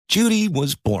Judy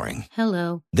was boring.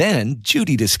 Hello. Then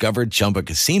Judy discovered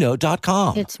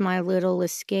ChumbaCasino.com. It's my little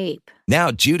escape. Now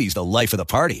Judy's the life of the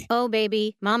party. Oh,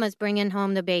 baby, mama's bringing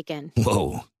home the bacon.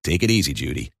 Whoa, take it easy,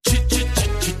 Judy.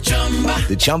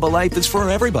 The Chumba life is for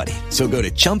everybody. So go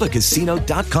to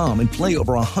ChumbaCasino.com and play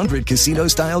over 100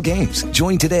 casino-style games.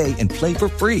 Join today and play for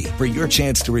free for your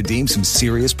chance to redeem some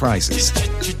serious prizes.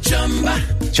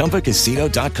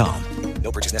 ChumbaCasino.com.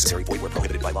 No purchase necessary. Void where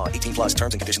prohibited by law. 18 plus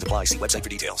terms and conditions apply. See website for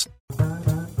details.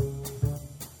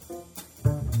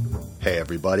 Hey,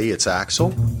 everybody. It's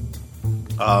Axel.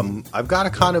 I've got a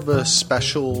kind of a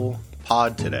special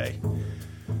pod today.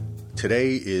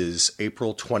 Today is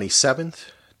April 27th,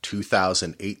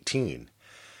 2018.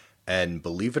 And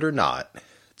believe it or not,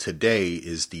 today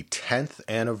is the 10th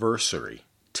anniversary,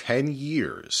 10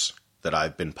 years that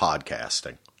I've been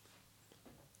podcasting.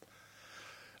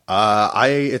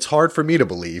 It's hard for me to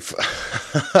believe.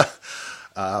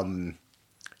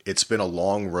 It's been a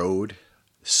long road.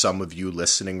 Some of you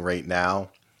listening right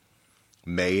now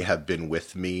may have been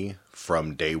with me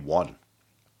from day one.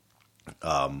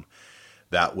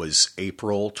 That was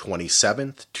April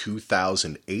 27th,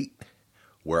 2008,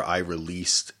 where I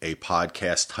released a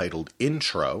podcast titled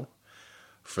Intro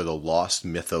for the Lost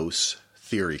Mythos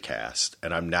Theorycast.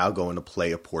 And I'm now going to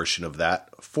play a portion of that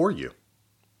for you.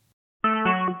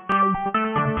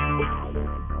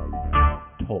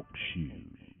 Talk shoes.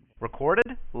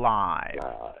 Recorded live.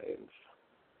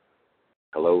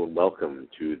 Hello and welcome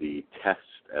to the test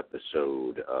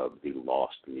episode of the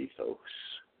Lost Mythos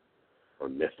or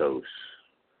Mythos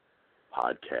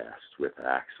podcast with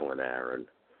Axel and Aaron.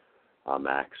 I'm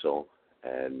Axel,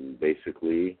 and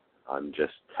basically I'm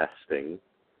just testing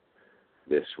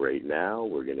this right now.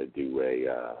 We're going to do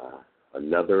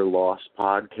another Lost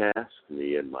podcast.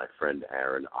 Me and my friend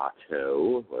Aaron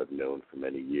Otto, who I've known for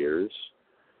many years.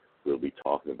 We'll be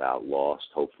talking about Lost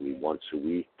hopefully once a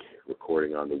week,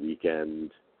 recording on the weekend.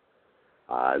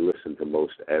 I listen to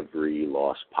most every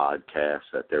Lost podcast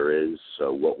that there is,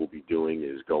 so what we'll be doing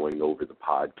is going over the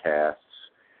podcasts,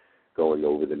 going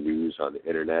over the news on the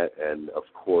internet, and of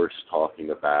course talking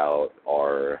about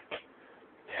our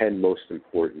 10 most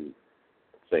important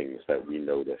things that we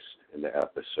noticed in the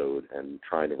episode and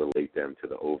trying to relate them to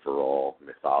the overall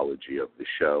mythology of the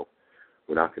show.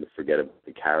 We're not going to forget about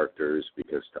the characters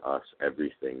because to us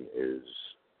everything is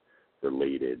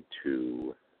related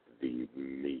to the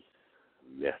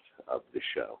myth of the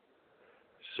show.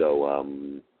 So,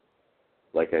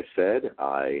 like I said,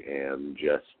 I am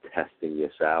just testing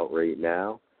this out right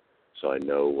now. So I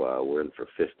know we're in for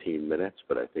 15 minutes,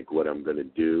 but I think what I'm going to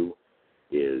do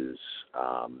is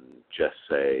just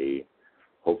say,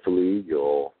 hopefully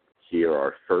you'll hear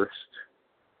our first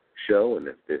show, and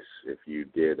if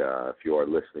you are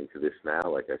listening to this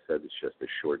now, like I said, it's just a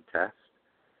short test,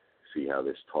 see how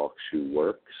this talk shoe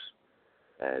works,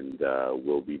 and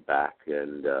we'll be back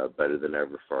and better than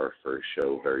ever for our first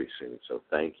show very soon. So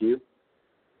thank you,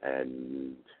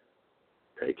 and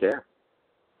take care.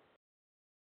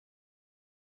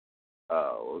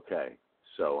 Oh, okay.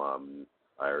 So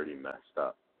I already messed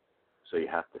up. So you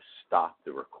have to stop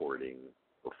the recording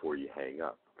before you hang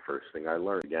up. First thing I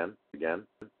learned again.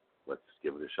 Let's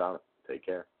give it a shot. Take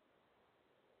care.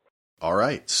 All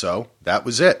right, so that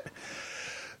was it.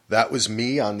 That was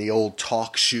me on the old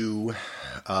talk shoe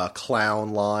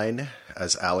clown line,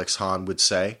 as Alex Hahn would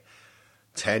say,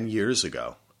 10 years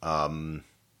ago.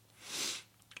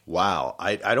 Wow,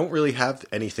 I don't really have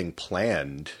anything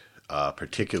planned,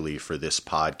 particularly for this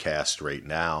podcast right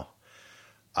now.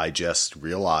 I just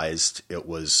realized it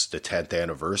was the 10th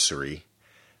anniversary,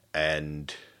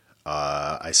 and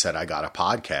I said I got a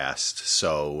podcast.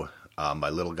 So my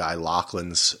little guy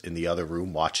Lachlan's in the other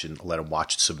room let him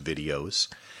watch some videos.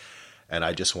 And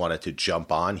I just wanted to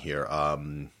jump on here.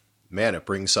 Man, it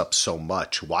brings up so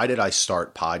much. Why did I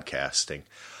start podcasting?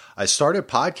 I started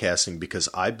podcasting because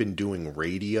I've been doing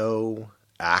radio,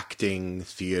 acting,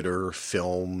 theater,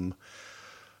 film,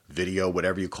 video,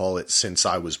 whatever you call it, since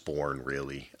I was born,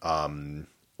 really.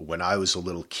 When I was a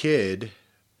little kid,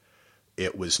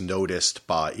 it was noticed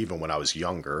by, even when I was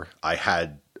younger, I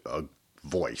had a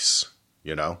voice,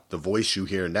 the voice you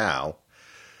hear now.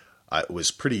 It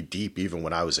was pretty deep even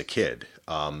when I was a kid.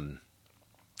 And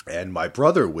my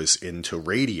brother was into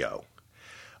radio.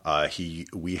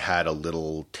 We had a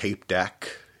little tape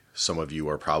deck. Some of you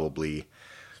are probably,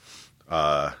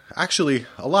 actually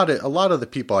a lot of the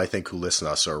people I think who listen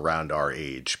to us are around our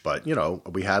age, but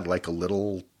we had like a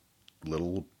little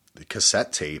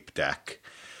cassette tape deck,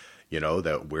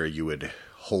 that where you would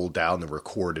hold down the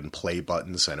record and play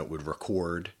buttons and it would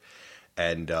record.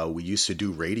 And we used to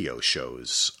do radio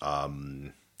shows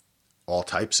all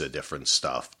types of different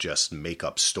stuff, just make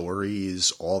up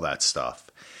stories, all that stuff.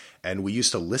 And we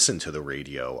used to listen to the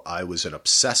radio. I was an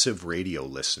obsessive radio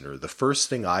listener. The first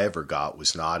thing I ever got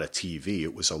was not a TV.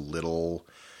 It was a little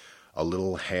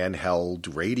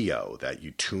handheld radio that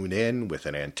you tune in with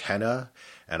an antenna,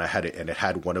 and it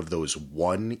had one of those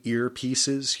one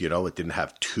earpieces. You know, it didn't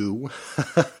have two.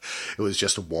 It was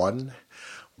just one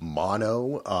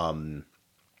mono.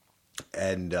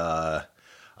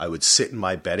 I would sit in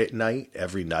my bed at night.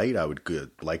 Every night I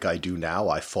would, like I do now,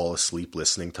 I fall asleep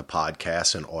listening to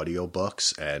podcasts and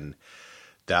audiobooks, and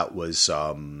that was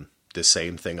the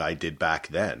same thing I did back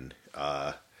then.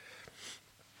 I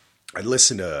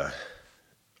listened to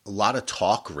a lot of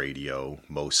talk radio,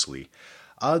 mostly.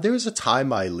 There was a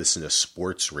time I listened to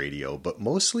sports radio, but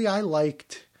mostly I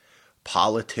liked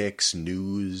politics,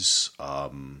 news.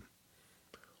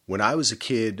 When I was a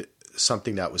kid,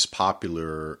 something that was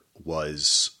popular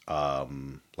was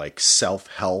like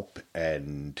self-help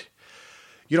and,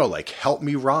 you know, like Help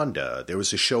Me Rhonda. There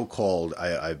was a show called,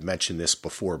 I've mentioned this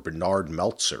before, Bernard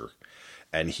Meltzer,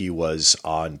 and he was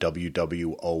on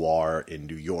WWOR in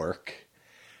New York.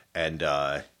 And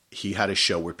he had a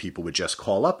show where people would just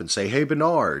call up and say, "Hey,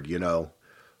 Bernard, you know,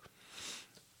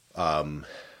 I'm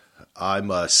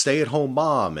a stay-at-home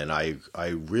mom, and I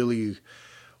really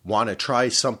want to try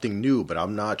something new, but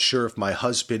I'm not sure if my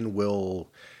husband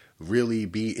will really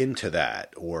be into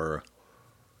that." Or,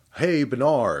 "Hey,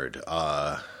 Bernard,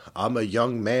 I'm a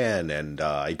young man and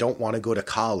I don't want to go to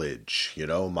college. You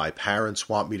know, my parents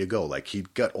want me to go." Like,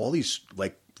 he'd got all these,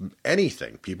 like,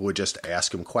 anything. People would just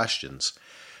ask him questions.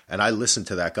 And I listened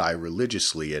to that guy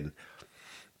religiously. And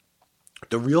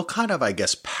the real kind of, I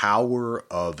guess, power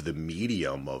of the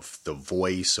medium, of the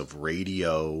voice, of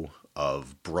radio,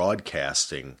 of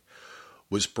broadcasting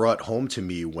was brought home to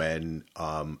me when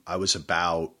I was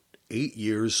about 8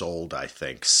 years old, I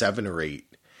think, 7 or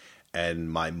 8. And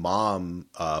my mom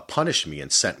punished me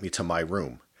and sent me to my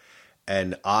room.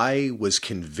 And I was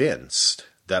convinced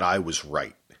that I was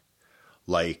right.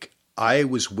 Like, I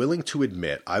was willing to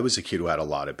admit, I was a kid who had a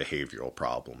lot of behavioral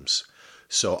problems.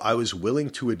 So I was willing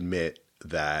to admit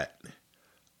that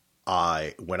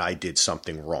when I did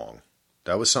something wrong,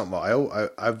 that was something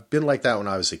I've been like that when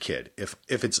I was a kid.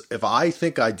 If I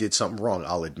think I did something wrong,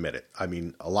 I'll admit it. I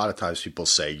mean, a lot of times people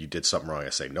say you did something wrong. I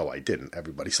say, no, I didn't.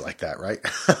 Everybody's like that, right?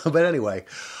 But anyway,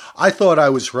 I thought I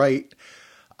was right.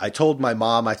 I told my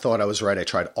mom I thought I was right. I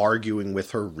tried arguing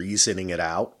with her, reasoning it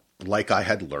out, like I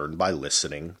had learned by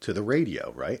listening to the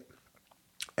radio, right?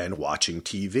 And watching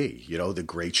TV, you know, the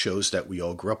great shows that we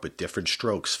all grew up with, Different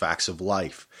Strokes, Facts of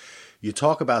Life. You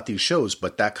talk about these shows,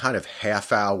 but that kind of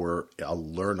half hour, I'll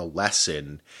learn a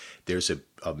lesson. There's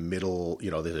a middle,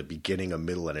 you know, there's a beginning, a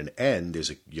middle, and an end.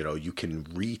 There's you can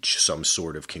reach some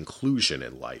sort of conclusion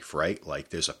in life, right? Like,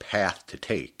 there's a path to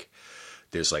take.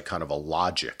 There's like kind of a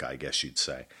logic, I guess you'd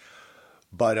say.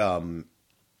 But,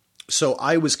 so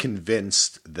I was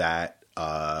convinced that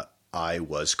I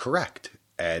was correct.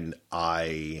 And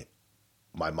my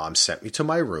mom sent me to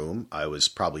my room. I was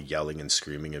probably yelling and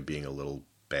screaming and being a little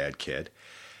bad kid.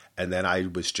 And then I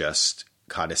was just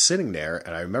kind of sitting there.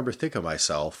 And I remember thinking to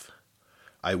myself,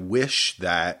 I wish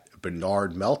that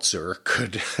Bernard Meltzer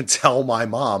could tell my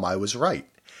mom I was right.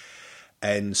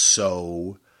 And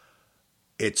so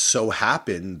it so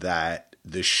happened that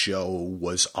the show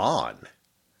was on.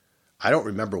 I don't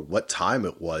remember what time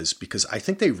it was because I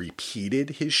think they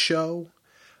repeated his show.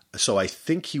 So I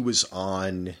think he was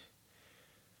on,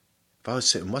 if I was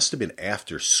saying, it must have been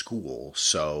after school.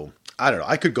 So I don't know.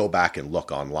 I could go back and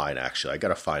look online, actually. I got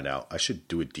to find out. I should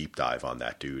do a deep dive on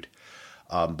that dude.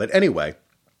 But anyway,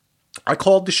 I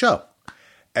called the show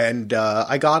and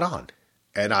I got on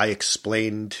and I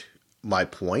explained my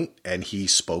point and he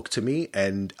spoke to me.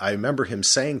 And I remember him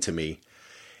saying to me,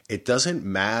 it doesn't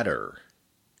matter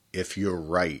if you're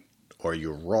right or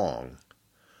you're wrong.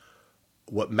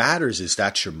 What matters is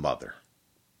that's your mother.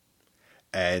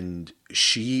 And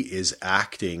she is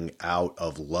acting out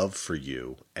of love for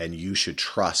you, and you should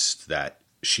trust that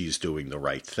she's doing the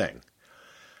right thing.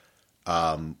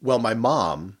 Well, my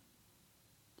mom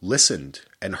listened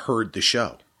and heard the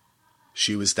show.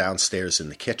 She was downstairs in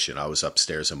the kitchen. I was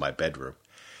upstairs in my bedroom.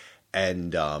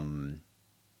 And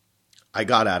I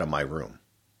got out of my room.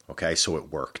 Okay, so it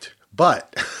worked.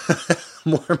 But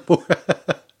more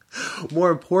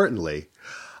importantly,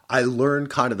 I learned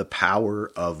kind of the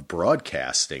power of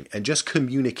broadcasting and just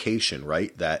communication,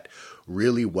 right? That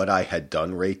really what I had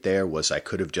done right there was I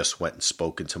could have just went and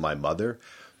spoken to my mother,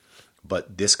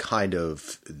 but this kind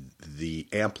of the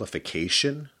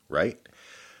amplification, right,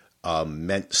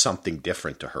 meant something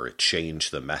different to her. It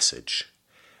changed the message.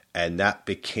 And that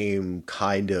became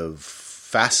kind of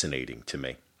fascinating to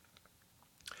me.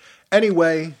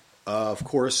 Anyway, of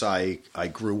course, I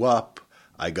grew up.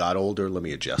 I got older. Let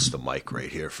me adjust the mic right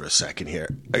here for a second here.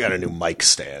 I got a new mic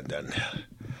stand, and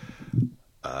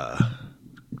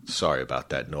sorry about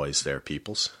that noise there,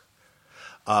 peoples.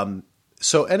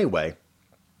 So anyway,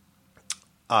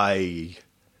 I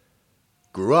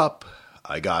grew up.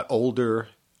 I got older.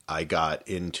 I got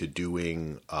into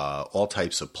doing all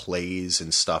types of plays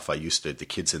and stuff. The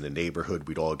kids in the neighborhood,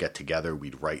 we'd all get together.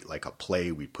 We'd write like a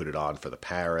play. We'd put it on for the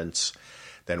parents.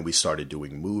 Then we started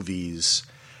doing movies,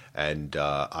 and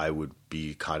I would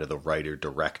be kind of the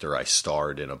writer-director. I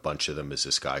starred in a bunch of them as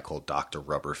this guy called Dr.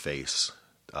 Rubberface.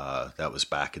 That was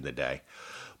back in the day.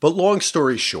 But long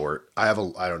story short, I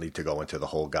don't need to go into the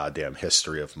whole goddamn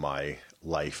history of my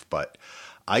life, but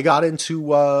I got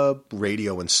into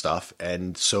radio and stuff.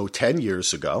 And so 10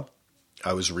 years ago,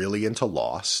 I was really into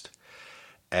Lost,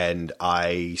 and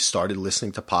I started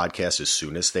listening to podcasts as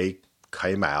soon as they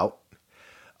came out.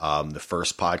 The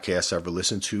first podcast I ever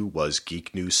listened to was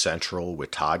Geek News Central with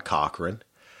Todd Cochran.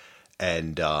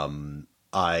 And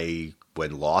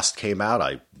when Lost came out,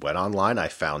 I went online. I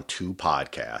found 2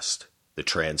 podcasts: The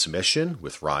Transmission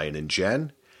with Ryan and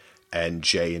Jen, and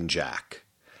Jay and Jack.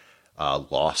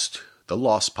 The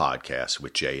Lost podcast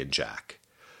with Jay and Jack.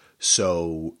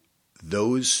 So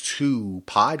those 2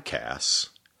 podcasts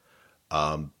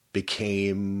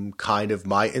became kind of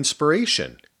my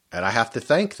inspiration. And I have to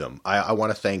thank them. I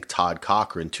want to thank Todd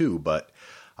Cochran too, but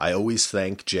I always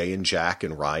thank Jay and Jack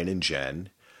and Ryan and Jen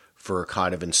for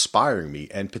kind of inspiring me,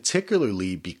 and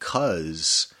particularly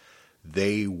because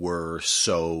they were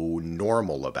so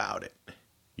normal about it.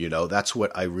 You know, that's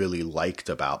what I really liked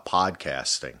about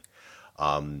podcasting.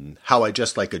 How I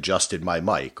just like adjusted my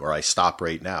mic, or I stop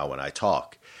right now when I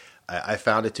talk. I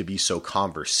found it to be so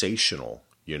conversational,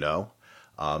 you know.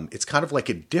 It's kind of like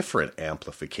a different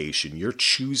amplification. You're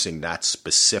choosing that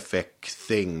specific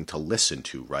thing to listen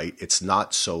to, right? It's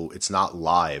not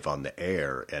live on the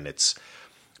air,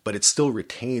 but it still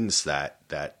retains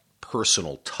that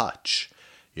personal touch,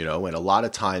 you know, and a lot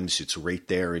of times it's right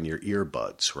there in your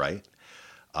earbuds, right?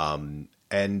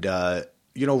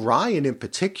 You know, Ryan in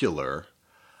particular,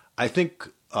 I think,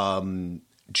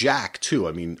 Jack too.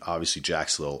 I mean, obviously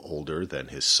Jack's a little older than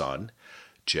his son,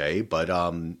 Jay, but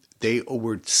they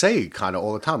would say kind of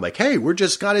all the time, like, hey, we're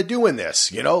just kind of doing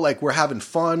this, you know, like we're having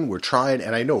fun, we're trying.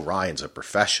 And I know Ryan's a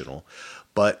professional,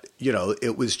 but, you know,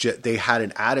 it was just, they had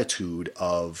an attitude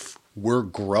of, we're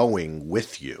growing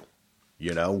with you,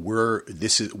 you know, we're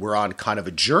on kind of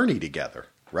a journey together,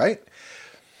 right?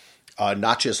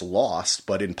 Not just Lost,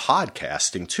 but in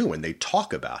podcasting too. And they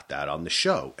talk about that on the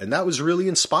show. And that was really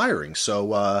inspiring.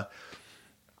 So,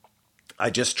 I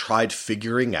just tried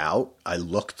figuring out, I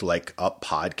looked like up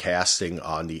podcasting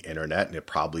on the internet, and it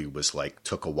probably was like,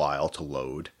 took a while to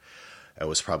load. It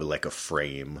was probably like a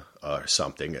frame or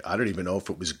something. I don't even know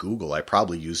if it was Google. I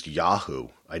probably used Yahoo.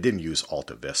 I didn't use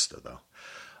Alta Vista though.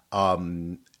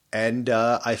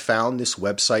 I found this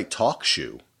website,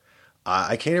 TalkShoe.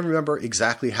 I can't even remember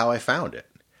exactly how I found it.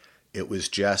 It was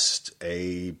just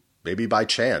maybe by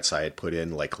chance I had put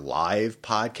in like live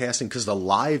podcasting, because the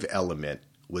live element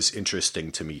was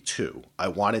interesting to me too. I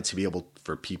wanted to be able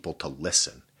for people to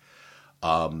listen.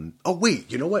 Oh wait,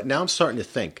 you know what? Now I'm starting to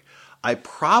think. I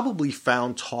probably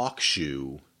found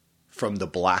TalkShoe from the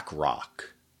Black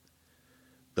Rock,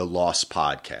 the Lost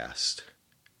podcast.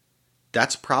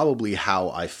 That's probably how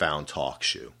I found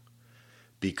TalkShoe,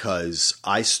 because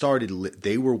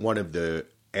they were one of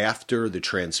after the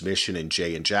Transmission and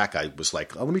Jay and Jack, I was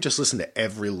like, oh, let me just listen to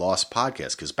every Lost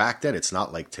podcast. Because back then it's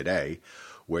not like today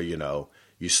where, you know,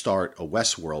 you start a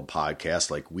Westworld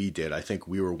podcast like we did. I think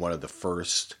we were one of the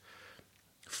first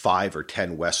 5 or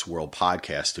 10 Westworld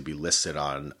podcasts to be listed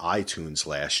on iTunes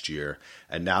last year.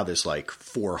 And now there's like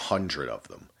 400 of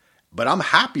them. But I'm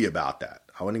happy about that.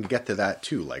 I want to get to that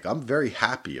too. Like, I'm very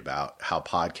happy about how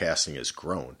podcasting has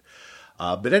grown.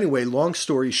 But anyway, long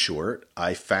story short,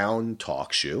 I found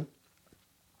TalkShoe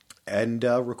and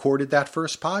recorded that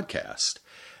first podcast.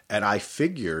 And I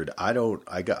figured I don't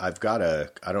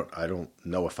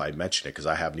know if I mentioned it because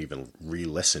I haven't even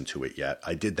re-listened to it yet.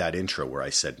 I did that intro where I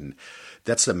said,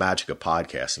 that's the magic of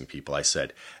podcasting, people. I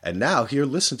said, and now here,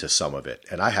 listen to some of it.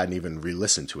 And I hadn't even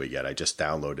re-listened to it yet. I just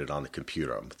downloaded it on the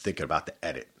computer. I'm thinking about the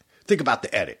edit.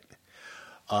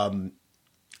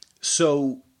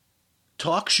 So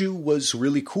TalkShoe was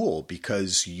really cool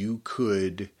because you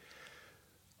could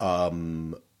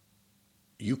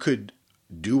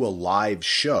do a live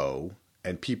show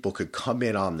and people could come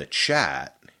in on the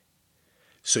chat.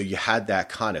 So you had that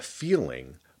kind of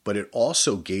feeling, but it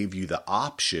also gave you the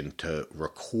option to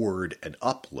record and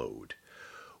upload,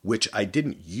 which I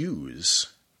didn't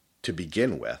use to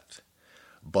begin with.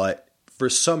 But for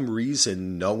some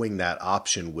reason, knowing that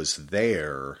option was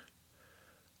there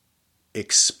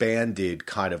expanded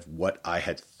kind of what I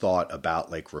had thought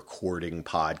about like recording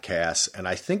podcasts. And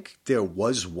I think there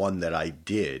was one that I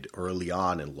did early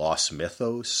on in Lost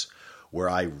Mythos where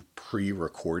I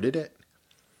pre-recorded it.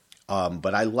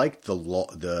 But I liked the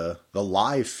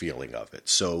live feeling of it.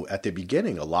 So at the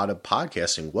beginning, a lot of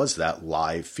podcasting was that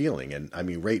live feeling. And I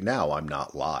mean, right now I'm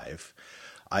not live.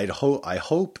 I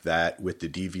hope that with the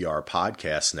DVR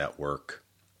Podcast Network,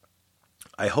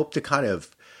 I hope to kind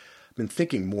of been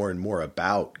thinking more and more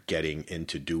about getting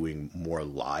into doing more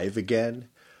live again.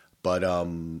 But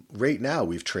right now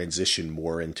we've transitioned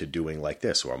more into doing like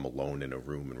this, where I'm alone in a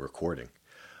room and recording.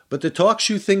 But the talk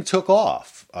show thing took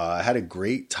off. I had a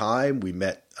great time. We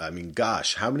met, I mean,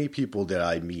 gosh, how many people did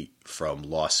I meet from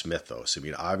Lost Mythos? I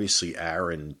mean, obviously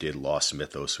Aaron did Lost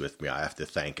Mythos with me. I have to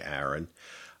thank Aaron.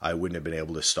 I wouldn't have been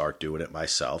able to start doing it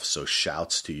myself. So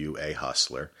shouts to you, A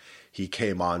Hustler. He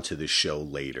came on to the show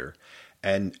later.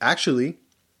 And actually,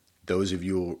 those of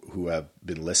you who have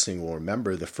been listening will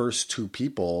remember the first two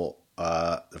podcasts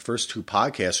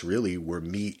really were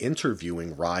me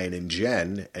interviewing Ryan and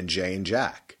Jen and Jay and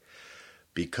Jack,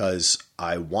 because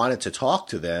I wanted to talk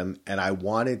to them and I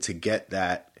wanted to get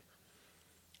that.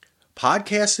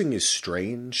 Podcasting is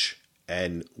strange.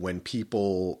 And when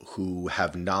people who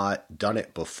have not done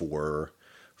it before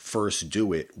first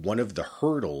do it, one of the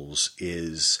hurdles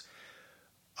is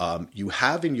you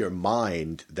have in your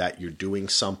mind that you're doing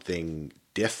something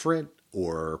different,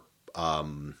 or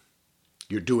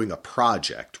you're doing a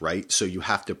project, right? So you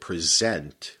have to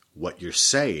present what you're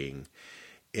saying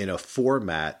in a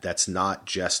format that's not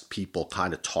just people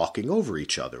kind of talking over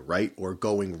each other, right? Or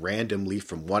going randomly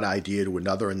from one idea to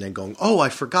another and then going, oh, I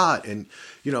forgot. And,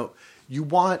 you know, you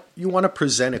want to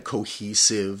present a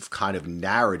cohesive kind of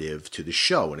narrative to the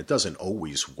show, and it doesn't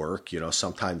always work. You know,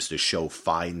 sometimes the show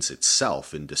finds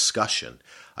itself in discussion.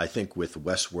 I think with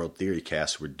Westworld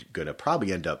Theorycast, we're going to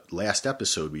probably end up, last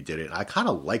episode we did it, and I kind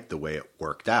of liked the way it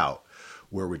worked out,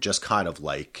 where we're just kind of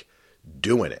like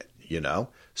doing it, you know?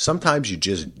 Sometimes you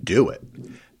just do it.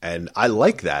 And I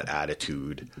like that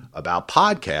attitude about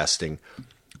podcasting.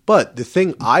 But the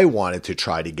thing I wanted to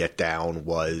try to get down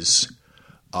was,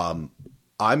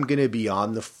 I'm going to be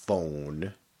on the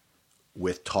phone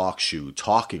with TalkShoe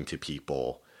talking to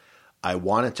people. I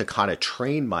wanted to kind of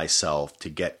train myself to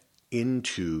get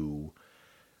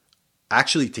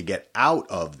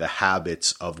out of the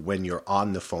habits of when you're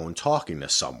on the phone talking to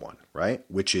someone, right?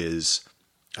 Which is,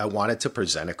 I wanted to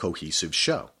present a cohesive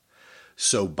show.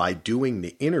 So by doing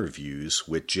the interviews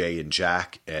with Jay and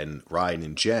Jack and Ryan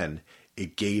and Jen,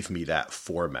 it gave me that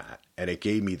format, and it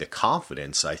gave me the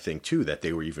confidence, I think, too, that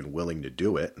they were even willing to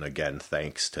do it. And again,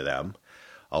 thanks to them.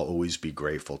 I'll always be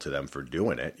grateful to them for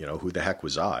doing it. You know, who the heck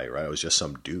was I, right? I was just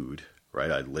some dude, right?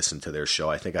 I'd listened to their show.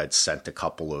 I think I'd sent a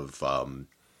couple of,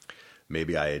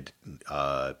 maybe I had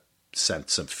sent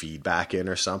some feedback in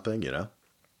or something, you know.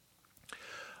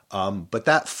 But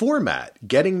that format,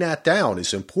 getting that down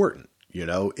is important. You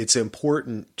know, it's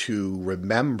important to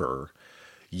remember,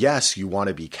 yes, you want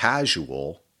to be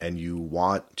casual and you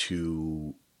want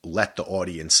to let the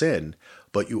audience in,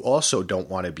 but you also don't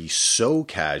want to be so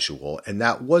casual. And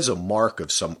that was a mark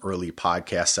of some early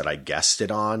podcasts that I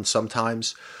guested on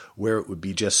sometimes, where it would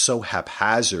be just so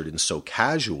haphazard and so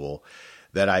casual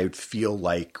that I would feel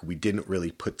like we didn't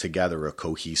really put together a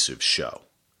cohesive show,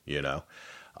 you know?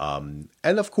 And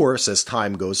of course, as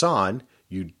time goes on,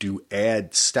 you do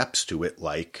add steps to it,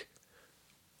 like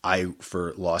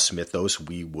for Lost Mythos,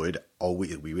 we would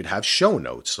have show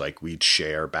notes, like we'd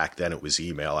share. Back then it was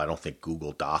email. I don't think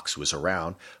Google Docs was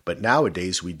around, but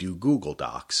nowadays we do Google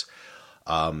Docs.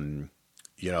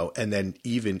 You know, and then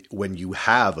even when you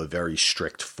have a very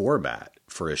strict format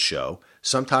for a show,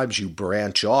 sometimes you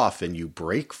branch off and you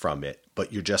break from it,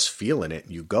 but you're just feeling it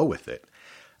and you go with it.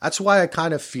 That's why I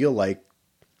kind of feel like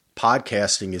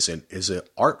podcasting is an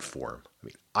art form. I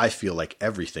mean, I feel like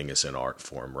everything is an art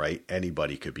form, right?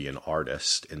 Anybody could be an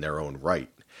artist in their own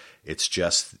right. It's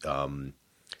just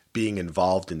being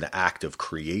involved in the act of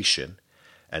creation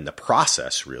and the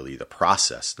process, really, the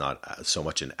process, not so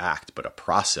much an act, but a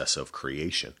process of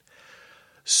creation.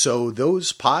 So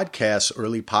those podcasts,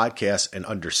 early podcasts, and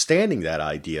understanding that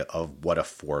idea of what a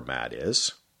format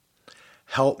is,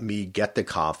 helped me get the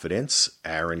confidence.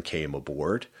 Aaron came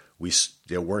aboard.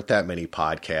 There weren't that many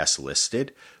podcasts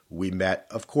listed. We met,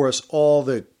 of course, all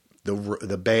the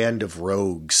band of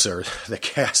rogues, or the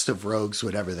cast of rogues,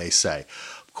 whatever they say.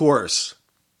 Of course,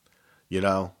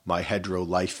 my hetero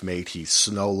life mate, Heath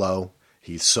Snowlow,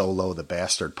 Heath Solo, the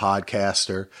bastard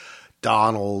podcaster,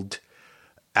 Donald,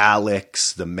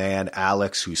 Alex, the man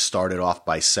Alex, who started off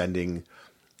by sending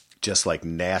just like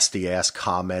nasty ass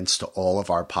comments to all of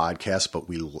our podcasts, but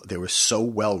they were so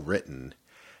well written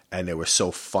and they were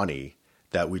so funny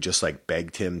that we just like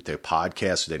begged him to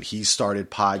podcast. Then he started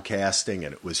podcasting,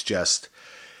 and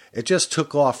it just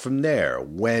took off from there.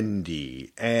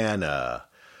 Wendy, Anna,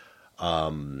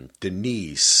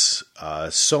 Denise,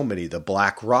 so many, the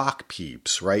Black Rock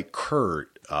peeps, right?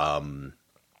 Kurt,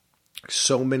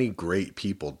 so many great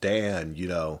people. Dan,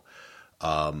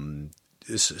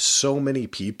 so many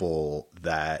people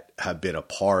that have been a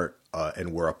part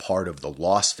and were a part of the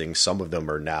Lost thing. Some of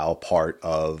them are now part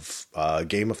of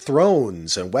Game of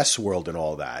Thrones and Westworld and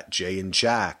all that. Jay and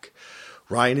Jack.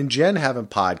 Ryan and Jen haven't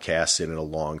podcasted in a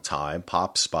long time.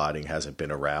 Pop Spotting hasn't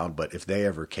been around, but if they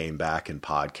ever came back and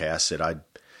podcasted, I'd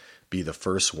be the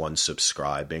first one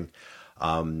subscribing.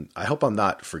 I hope I'm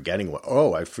not forgetting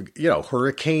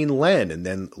Hurricane Len. And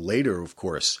then later, of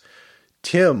course,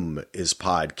 Tim is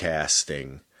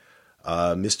podcasting.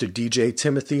 Mr. DJ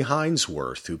Timothy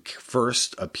Hinesworth, who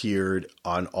first appeared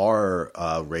on our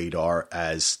radar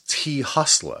as T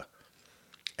Hustler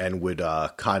and would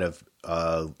kind of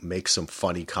make some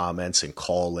funny comments and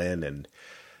call in, and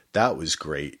that was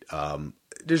great. I've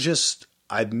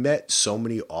met so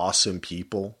many awesome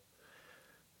people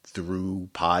through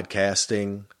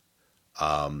podcasting.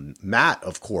 Matt,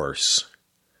 of course.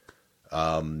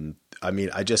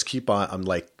 I just I'm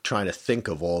like trying to think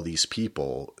of all these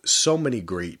people, so many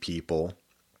great people.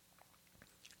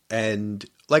 And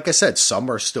like I said,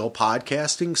 some are still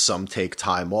podcasting, some take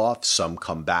time off, some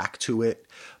come back to it.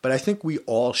 But I think we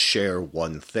all share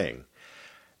one thing.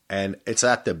 And it's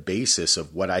at the basis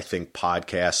of what I think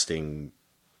podcasting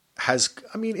has,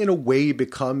 in a way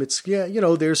become,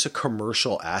 there's a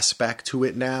commercial aspect to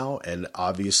it now. And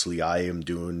obviously I am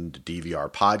doing the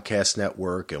DVR podcast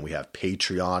network, and we have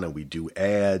Patreon, and we do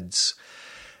ads,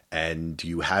 and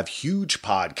you have huge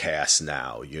podcasts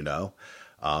now,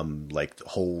 like the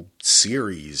whole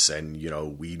series. And,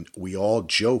 we all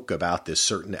joke about this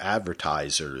certain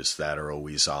advertisers that are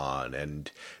always on,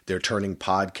 and they're turning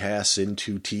podcasts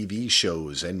into TV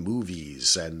shows and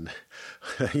movies. And,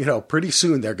 pretty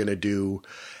soon they're going to do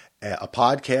a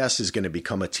podcast is going to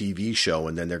become a TV show,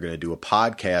 and then they're going to do a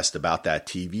podcast about that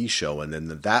TV show. And then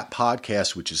that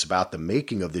podcast, which is about the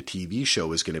making of the TV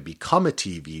show, is going to become a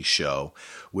TV show,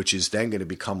 which is then going to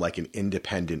become like an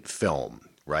independent film,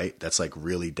 right? That's like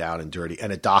really down and dirty,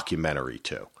 and a documentary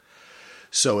too.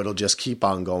 So it'll just keep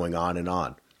on going on and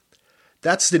on.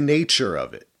 That's the nature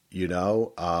of it.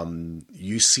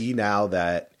 You see now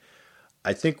that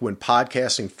I think when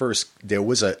podcasting first, there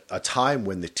was a time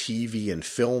when the TV and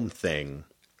film thing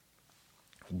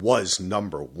was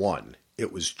number one.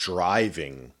 It was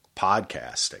driving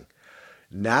podcasting.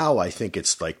 Now I think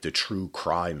it's like the true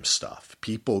crime stuff.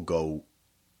 People go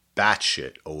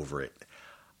batshit over it.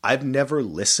 I've never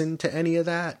listened to any of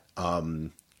that.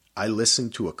 I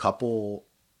listened to a couple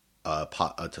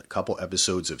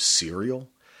episodes of Serial,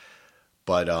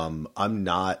 but I'm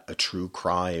not a true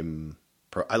crime.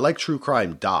 I like true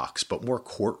crime docs, but more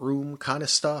courtroom kind of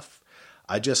stuff.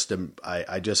 I don't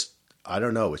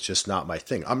know. It's just not my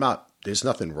thing. There's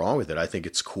nothing wrong with it. I think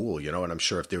it's cool, and I'm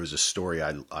sure if there was a story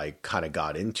I kind of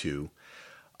got into,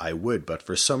 I would. But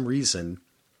for some reason,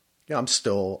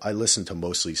 I listen to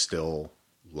mostly still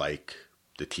like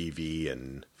the TV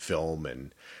and film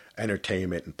and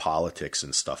entertainment and politics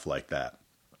and stuff like that.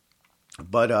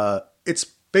 But it's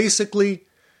basically,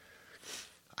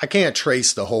 I can't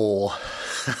trace the whole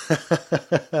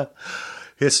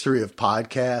history of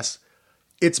podcasts.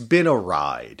 It's been a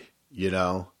ride,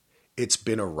 It's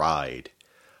been a ride.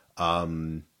 I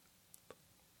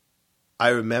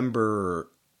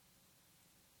remember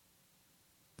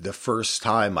the first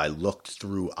time I looked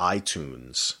through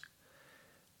iTunes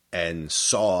and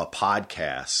saw a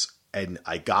podcast, and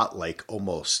I got like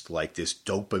almost like this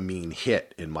dopamine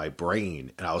hit in my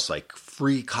brain. And I was like,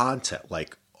 free content,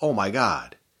 like, oh my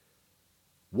God.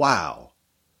 Wow.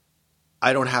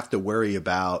 I don't have to worry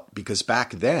about, because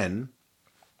back then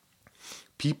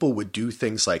people would do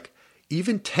things like,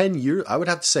 even 10 years, I would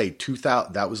have to say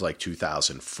 2000, that was like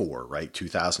 2004, right?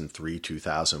 2003,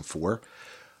 2004.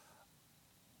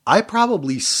 I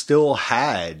probably still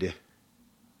had,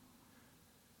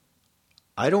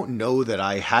 I don't know that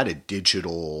I had a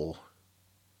digital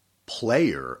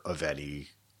player of any.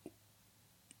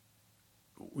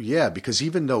 Yeah, because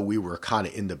even though we were kind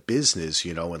of in the business,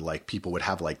 and like people would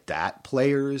have like DAT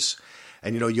players,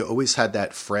 And, you always had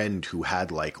that friend who had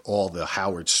like all the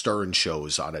Howard Stern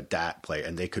shows on a DAT player,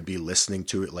 and they could be listening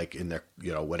to it like in their,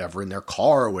 whatever, in their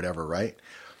car or whatever, right?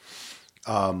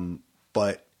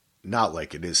 But not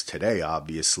like it is today,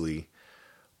 obviously.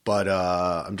 But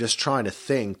I'm just trying to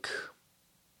think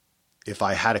if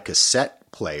I had a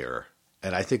cassette player,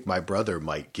 and I think my brother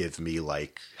might give me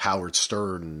like Howard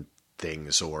Stern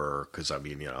things, or, because I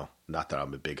mean, not that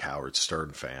I'm a big Howard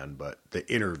Stern fan, but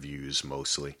the interviews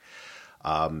mostly.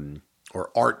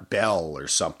 Or Art Bell or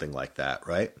something like that,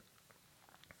 right?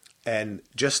 And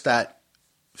just that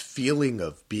feeling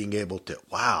of being able to,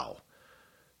 wow,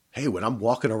 hey, when I'm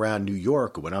walking around New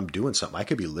York or when I'm doing something, I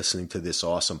could be listening to this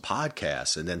awesome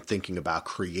podcast and then thinking about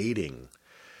creating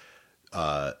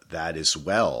that as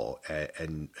well.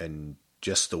 And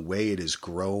just the way it has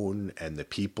grown and the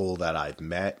people that I've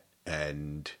met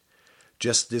and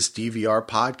just this DVR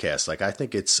podcast. Like, I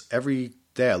think it's every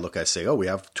day I look, I say, oh, we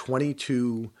have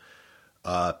 22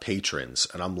 patrons.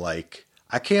 And I'm like,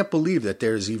 I can't believe that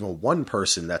there's even one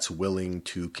person that's willing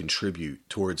to contribute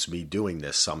towards me doing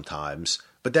this sometimes.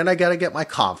 But then I got to get my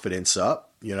confidence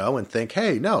up, and think,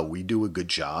 hey, no, we do a good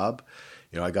job.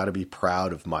 I got to be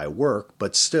proud of my work,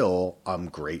 but still I'm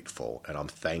grateful and I'm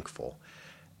thankful.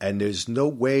 And there's no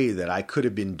way that I could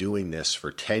have been doing this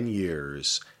for 10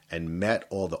 years and met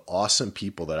all the awesome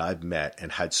people that I've met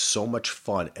and had so much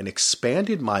fun and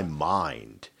expanded my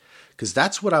mind. Because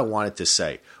that's what I wanted to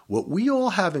say. What we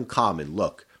all have in common,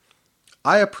 look,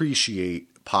 I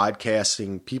appreciate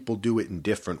podcasting. People do it in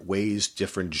different ways,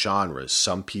 different genres.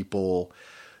 Some people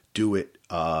do it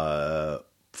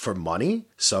for money.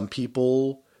 Some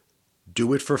people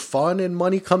do it for fun and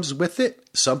money comes with it.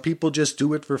 Some people just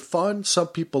do it for fun. Some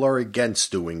people are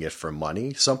against doing it for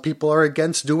money. Some people are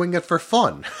against doing it for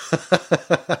fun.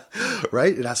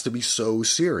 Right? It has to be so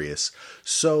serious.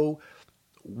 So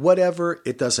whatever,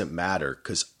 it doesn't matter,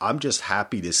 because I'm just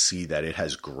happy to see that it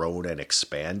has grown and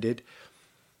expanded,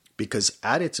 because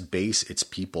at its base, it's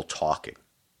people talking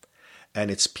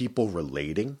and it's people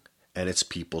relating and it's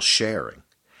people sharing.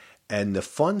 And the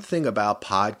fun thing about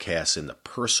podcasts and the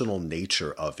personal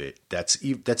nature of it,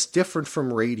 that's different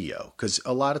from radio, because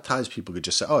a lot of times people could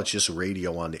just say, oh, it's just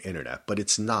radio on the internet, but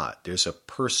it's not. There's a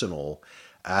personal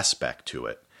aspect to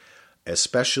it,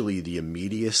 especially the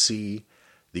immediacy,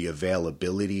 the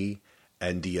availability,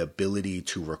 and the ability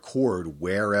to record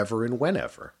wherever and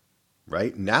whenever,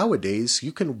 right? Nowadays,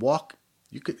 you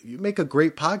make a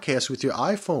great podcast with your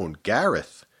iPhone.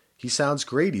 Gareth, he sounds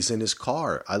great. He's in his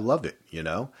car. I love it,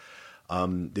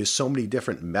 There's so many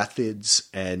different methods,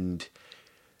 and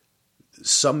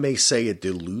some may say it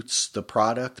dilutes the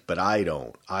product, but I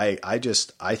don't.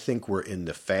 I think we're in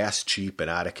the fast, cheap, and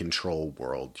out of control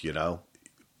world,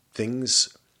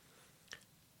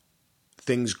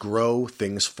 Things grow,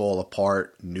 things fall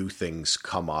apart, new things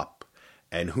come up,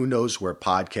 and who knows where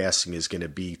podcasting is going to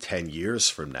be 10 years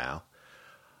from now.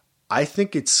 I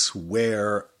think it's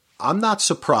where, I'm not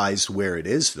surprised where it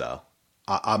is though.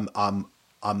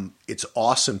 It's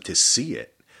awesome to see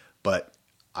it, but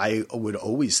I would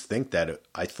always think that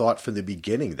I thought from the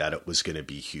beginning that it was going to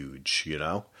be huge,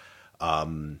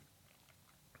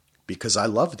 because I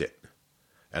loved it.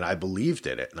 And I believed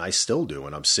in it, and I still do.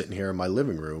 And I'm sitting here in my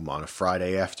living room on a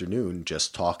Friday afternoon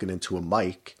just talking into a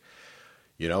mic.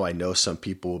 I know some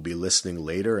people will be listening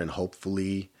later, and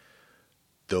hopefully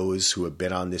those who have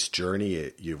been on this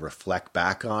journey, you reflect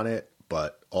back on it,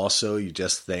 but also you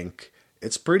just think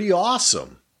it's pretty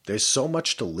awesome. There's so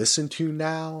much to listen to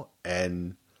now,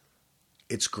 and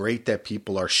it's great that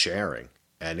people are sharing.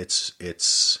 And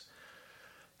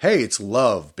hey, it's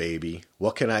love, baby.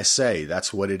 What can I say?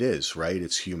 That's what it is, right?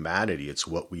 It's humanity. It's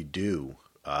what we do.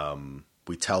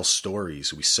 We tell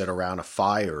stories. We sit around a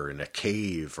fire in a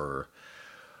cave or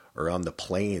on the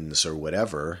plains or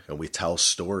whatever, and we tell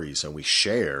stories and we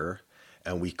share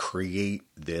and we create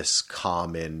this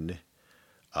common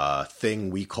thing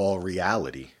we call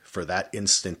reality for that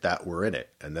instant that we're in it.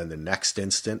 And then the next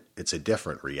instant, it's a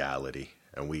different reality.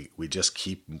 And we just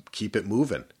keep it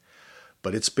moving.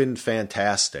 But it's been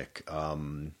fantastic.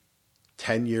 10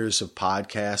 years of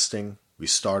podcasting. We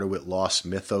started with Lost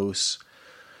Mythos,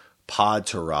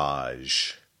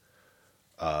 Podtourage.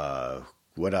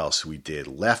 What else we did?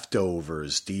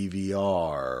 Leftovers,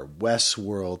 DVR,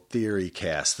 Westworld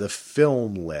Theorycast, The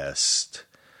Film List.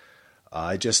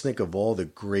 I just think of all the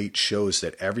great shows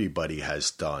that everybody has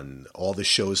done, all the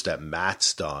shows that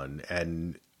Matt's done,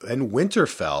 and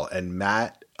Winterfell, and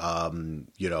Matt,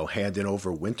 handing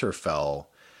over Winterfell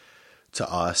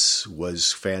to us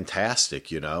was fantastic,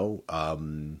 that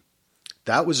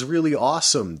was really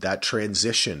awesome, that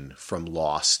transition from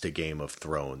Lost to Game of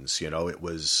Thrones.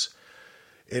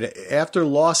 after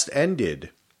Lost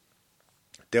ended,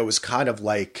 there was kind of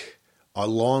like a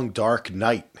long dark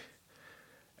night.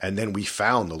 And then we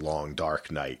found the long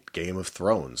dark night, Game of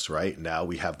Thrones, right? Now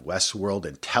we have Westworld,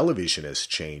 and television has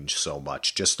changed so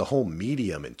much. Just the whole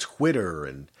medium and Twitter,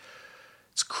 and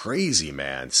it's crazy,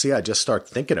 man. See, I just start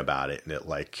thinking about it, and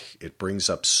it brings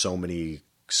up so many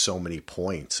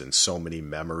points and so many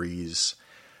memories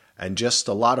and just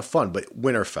a lot of fun. But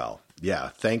Winterfell, yeah,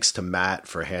 thanks to Matt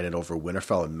for handing over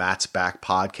Winterfell, and Matt's back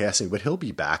podcasting, but he'll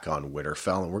be back on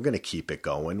Winterfell, and we're going to keep it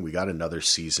going. We got another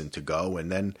season to go,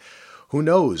 and then who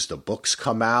knows? The books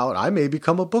come out. I may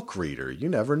become a book reader. You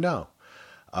never know.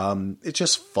 It's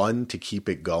just fun to keep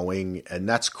it going, and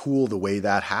that's cool the way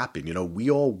that happened. You know, we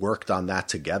all worked on that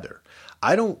together.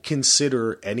 I don't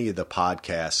consider any of the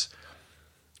podcasts,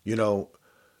 you know,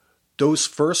 those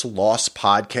first Lost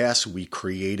podcasts we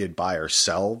created by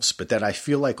ourselves, but then I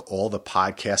feel like all the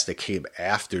podcasts that came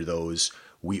after those,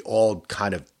 we all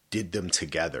kind of did them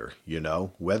together, you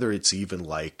know, whether it's even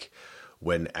like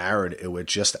when it was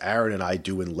just Aaron and I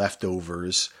doing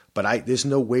Leftovers, but there's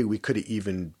no way we could have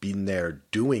even been there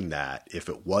doing that if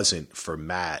it wasn't for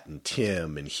Matt and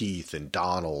Tim and Heath and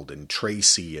Donald and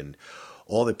Tracy and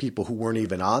all the people who weren't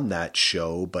even on that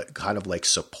show, but kind of like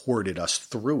supported us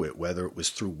through it, whether it was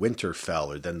through Winterfell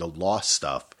or then the Lost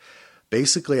stuff.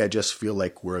 Basically, I just feel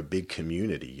like we're a big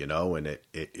community, you know, and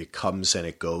it comes and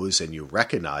it goes, and you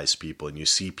recognize people and you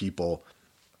see people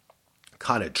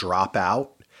kind of drop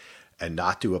out and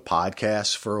not do a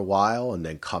podcast for a while and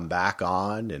then come back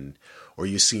on, or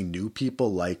you see new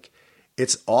people. Like,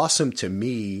 it's awesome to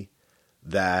me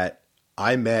that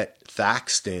I met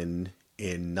Thaxton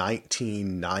in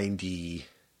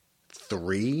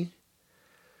 1993,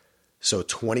 so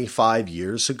 25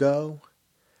 years ago,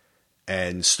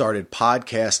 and started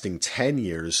podcasting 10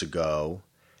 years ago.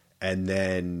 And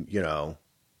then,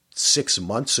 6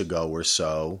 months ago or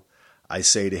so, I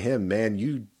say to him, man,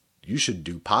 you should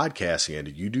do podcasting.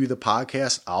 And you do the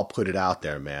podcast, I'll put it out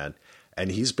there, man. And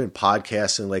he's been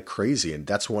podcasting like crazy. And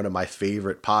that's one of my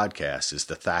favorite podcasts, is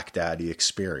the Thack Daddy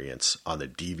Experience on the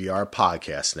DVR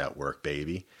Podcast Network,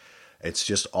 baby. It's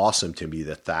just awesome to me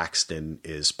that Thaxton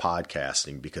is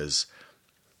podcasting, because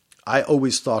I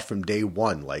always thought from day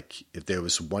one, like, if there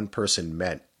was one person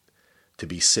meant to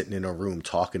be sitting in a room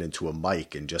talking into a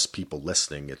mic and just people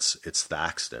listening, it's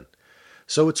Thaxton.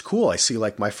 So it's cool. I see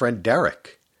like my friend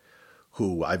Derek,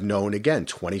 who I've known, again,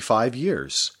 25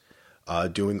 years,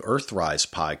 doing Earthrise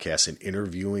podcasts and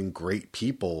interviewing great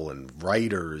people and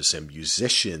writers and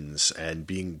musicians and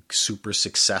being super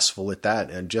successful at that.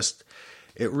 And just,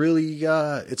 it really,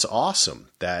 it's awesome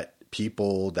that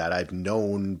people that I've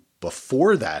known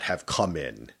before that have come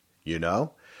in, you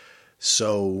know?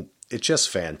 So it's just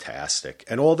fantastic.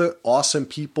 And all the awesome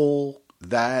people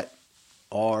that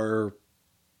are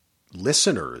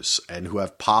listeners and who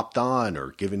have popped on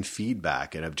or given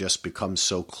feedback and have just become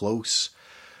so close.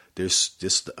 There's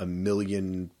just a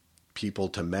million people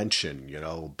to mention,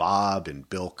 Bob and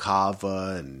Bill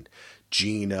Kava and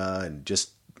Gina, and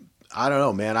just, I don't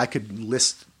know, man, I could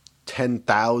list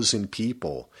 10,000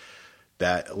 people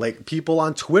that, like, people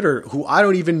on Twitter who I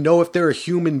don't even know if they're a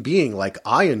human being, like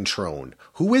Iron Trone.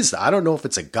 Who is that? I don't know if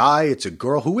it's a guy, it's a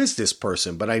girl. Who is this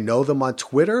person? But I know them on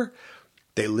Twitter.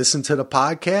 They listen to the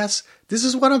podcast. This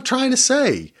is what I'm trying to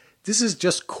say. This is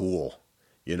just cool,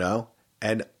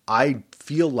 And I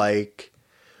feel like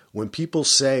when people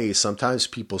say, sometimes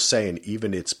people say, and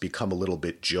even it's become a little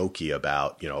bit jokey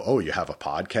about, oh, you have a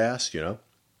podcast,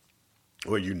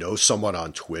 or someone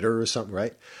on Twitter or something,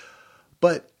 right?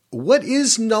 But what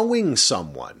is knowing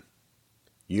someone?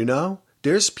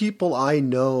 There's people I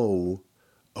know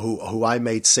who I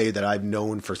might say that I've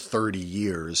known for 30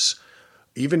 years,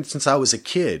 even since I was a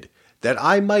kid, that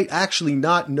I might actually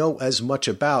not know as much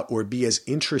about or be as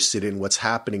interested in what's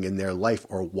happening in their life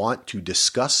or want to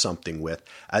discuss something with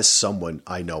as someone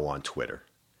I know on Twitter.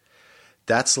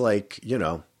 That's like,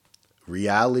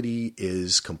 reality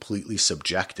is completely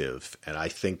subjective. And I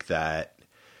think that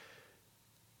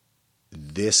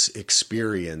this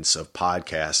experience of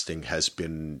podcasting has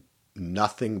been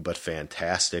nothing but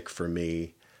fantastic for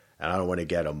me. And I don't want to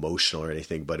get emotional or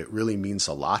anything, but it really means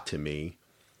a lot to me.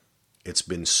 It's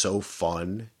been so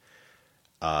fun.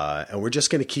 And we're just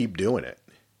going to keep doing it.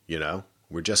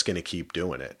 We're just going to keep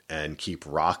doing it and keep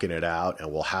rocking it out.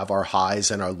 And we'll have our highs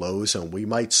and our lows, and we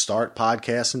might start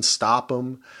podcasts and stop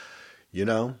them,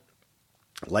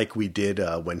 like we did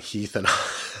when Heath and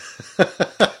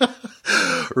I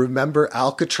remember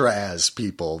Alcatraz,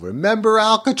 people. Remember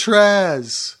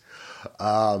Alcatraz.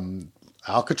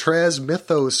 Alcatraz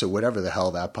Mythos, or whatever the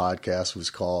hell that podcast was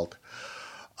called.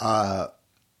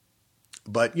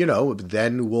 But,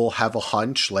 then we'll have a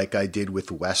hunch like I did with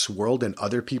Westworld and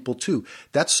other people too.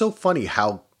 That's so funny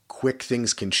how quick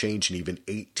things can change in even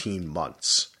 18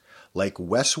 months. Like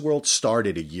Westworld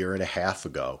started a year and a half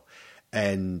ago,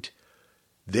 and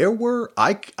there were,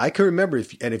 I can remember,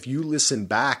 if you listen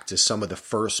back to some of the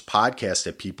first podcasts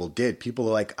that people did, people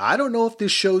are like, I don't know if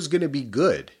this show's going to be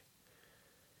good.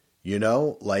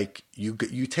 Like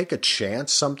you take a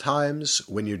chance sometimes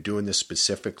when you're doing the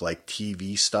specific like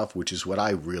TV stuff, which is what I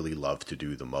really love to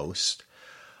do the most.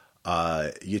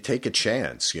 You take a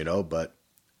chance, but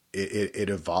it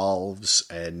evolves,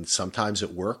 and sometimes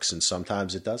it works and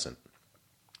sometimes it doesn't.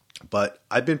 But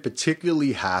I've been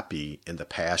particularly happy in the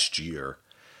past year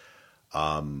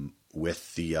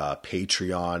with the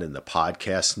Patreon and the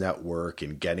podcast network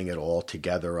and getting it all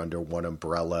together under one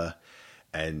umbrella,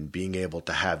 and being able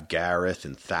to have Gareth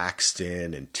and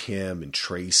Thaxton and Tim and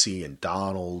Tracy and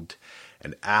Donald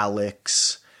and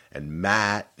Alex and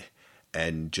Matt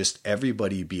and just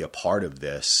everybody be a part of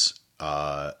this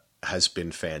has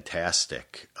been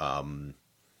fantastic,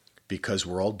 because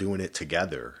we're all doing it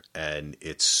together, and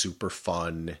it's super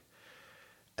fun,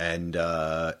 and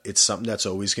it's something that's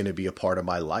always going to be a part of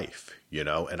my life,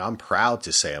 and I'm proud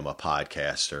to say I'm a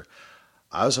podcaster.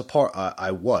 I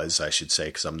should say,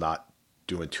 because I'm not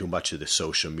doing too much of the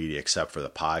social media except for the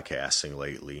podcasting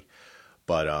lately.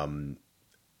 But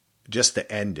just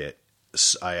to end it,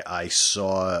 I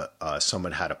saw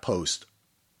someone had a post.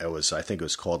 I think it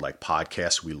was called like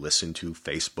Podcasts We Listen To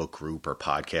Facebook group or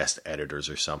Podcast Editors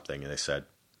or something. And they said,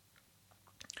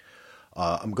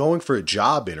 I'm going for a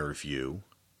job interview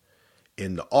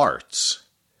in the arts.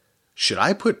 Should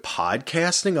I put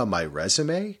podcasting on my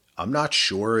resume? I'm not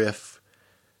sure if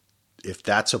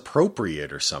that's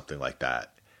appropriate or something like that.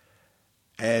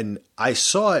 And I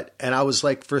saw it, and I was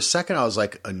like, for a second, I was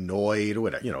like annoyed or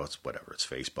whatever. It's whatever. It's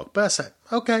Facebook. But I said,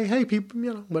 okay, hey, people,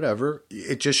 whatever.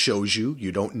 It just shows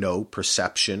you don't know.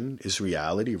 Perception is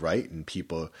reality, right? And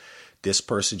this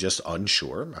person just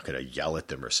unsure. I'm not going to yell at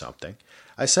them or something.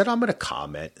 I said, I'm going to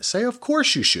comment. Say, of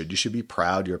course you should. You should be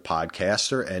proud you're a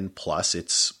podcaster. And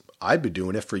plus, I've been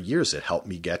doing it for years. It helped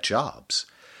me get jobs.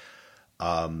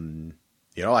 I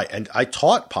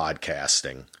taught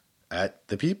podcasting at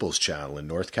the People's Channel in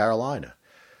North Carolina.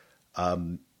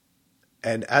 And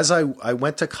as I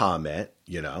went to comment,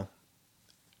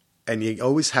 and you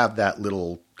always have that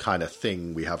little kind of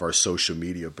thing. We have our social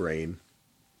media brain.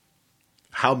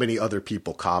 How many other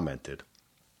people commented?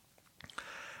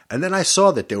 And then I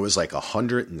saw that there was like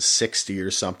 160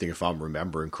 or something, if I'm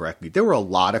remembering correctly. There were a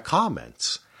lot of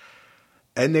comments.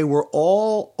 And they were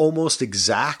all almost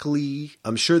exactly,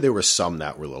 I'm sure there were some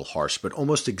that were a little harsh, but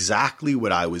almost exactly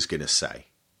what I was going to say.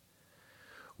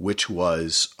 Which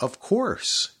was, of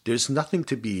course, there's nothing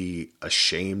to be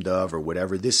ashamed of or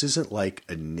whatever. This isn't like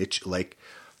a niche, like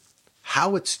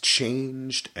how it's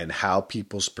changed and how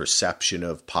people's perception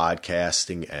of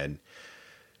podcasting and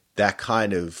that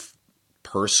kind of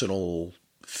personal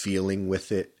feeling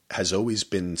with it has always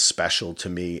been special to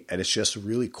me. And it's just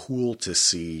really cool to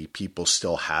see people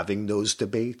still having those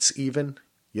debates even.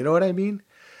 You know what I mean?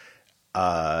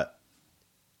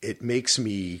 It makes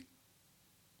me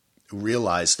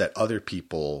realize that other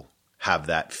people have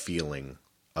that feeling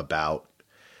about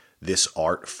this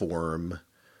art form,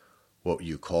 what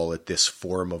you call it, this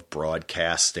form of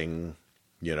broadcasting,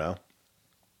 that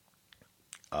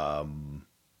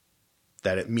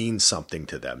it means something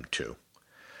to them too.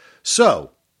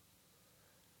 So,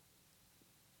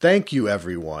 thank you,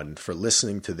 everyone, for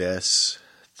listening to this.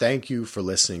 Thank you for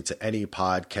listening to any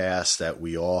podcast that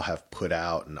we all have put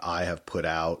out and I have put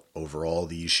out over all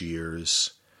these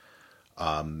years.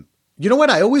 You know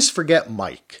what? I always forget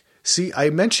Mike. See,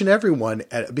 I mention everyone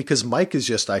because Mike is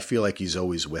just, I feel like he's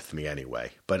always with me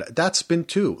anyway. But that's been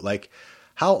too. Like,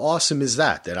 how awesome is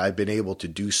that I've been able to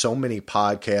do so many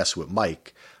podcasts with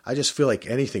Mike? I just feel like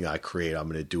anything I create, I'm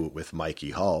going to do it with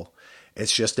Mikey Hull.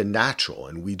 It's just a natural,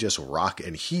 and we just rock.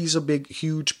 And he's a big,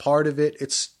 huge part of it.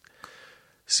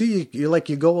 You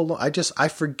go along. I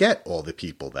forget all the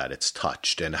people that it's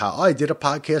touched, and how I did a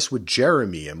podcast with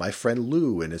Jeremy and my friend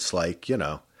Lou, and it's like,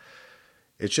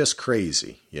 it's just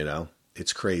crazy,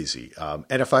 it's crazy. And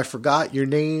if I forgot your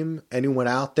name, anyone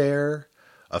out there,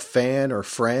 a fan or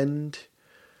friend,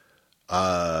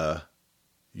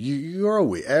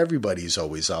 everybody's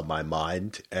always on my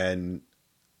mind, and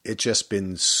it's just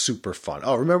been super fun.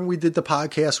 Oh, remember we did the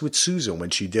podcast with Susan when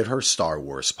she did her Star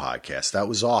Wars podcast. That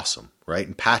was awesome, right?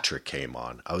 And Patrick came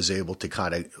on. I was able to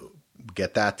kind of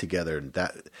get that together, and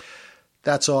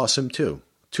that's awesome too.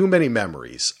 Too many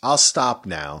memories. I'll stop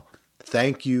now.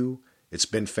 Thank you. It's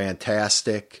been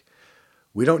fantastic.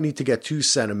 we don't need to get too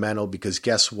sentimental because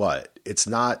guess what? It's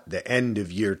not the end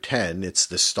of year 10. It's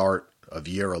the start of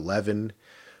year 11.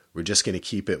 We're just going to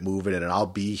keep it moving, and I'll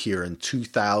be here in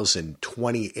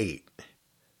 2028.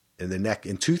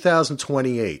 In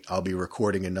 2028, I'll be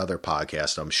recording another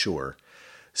podcast, I'm sure,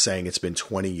 saying it's been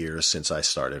 20 years since I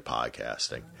started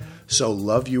podcasting. So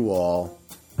love you all.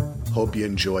 Hope you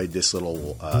enjoyed this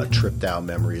little trip down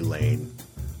memory lane.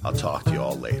 I'll talk to you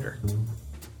all later.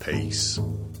 Peace.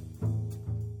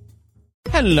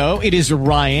 Hello, it is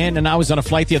Ryan, and I was on a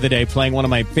flight the other day playing one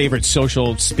of my favorite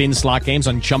social spin slot games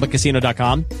on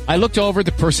ChumbaCasino.com. I looked over at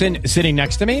the person sitting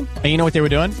next to me, and you know what they were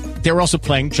doing? They were also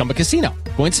playing Chumba Casino.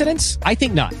 Coincidence? I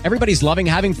think not. Everybody's loving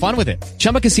having fun with it.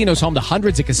 Chumba Casino is home to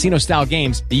hundreds of casino-style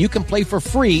games that you can play for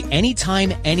free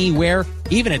anytime, anywhere,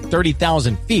 even at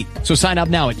 30,000 feet. So sign up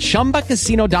now at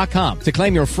ChumbaCasino.com to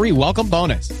claim your free welcome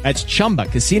bonus. That's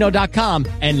ChumbaCasino.com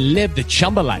and live the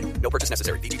Chumba life. No purchase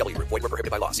necessary. VGW. Void where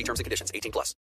prohibited by law. See terms and conditions. 18+.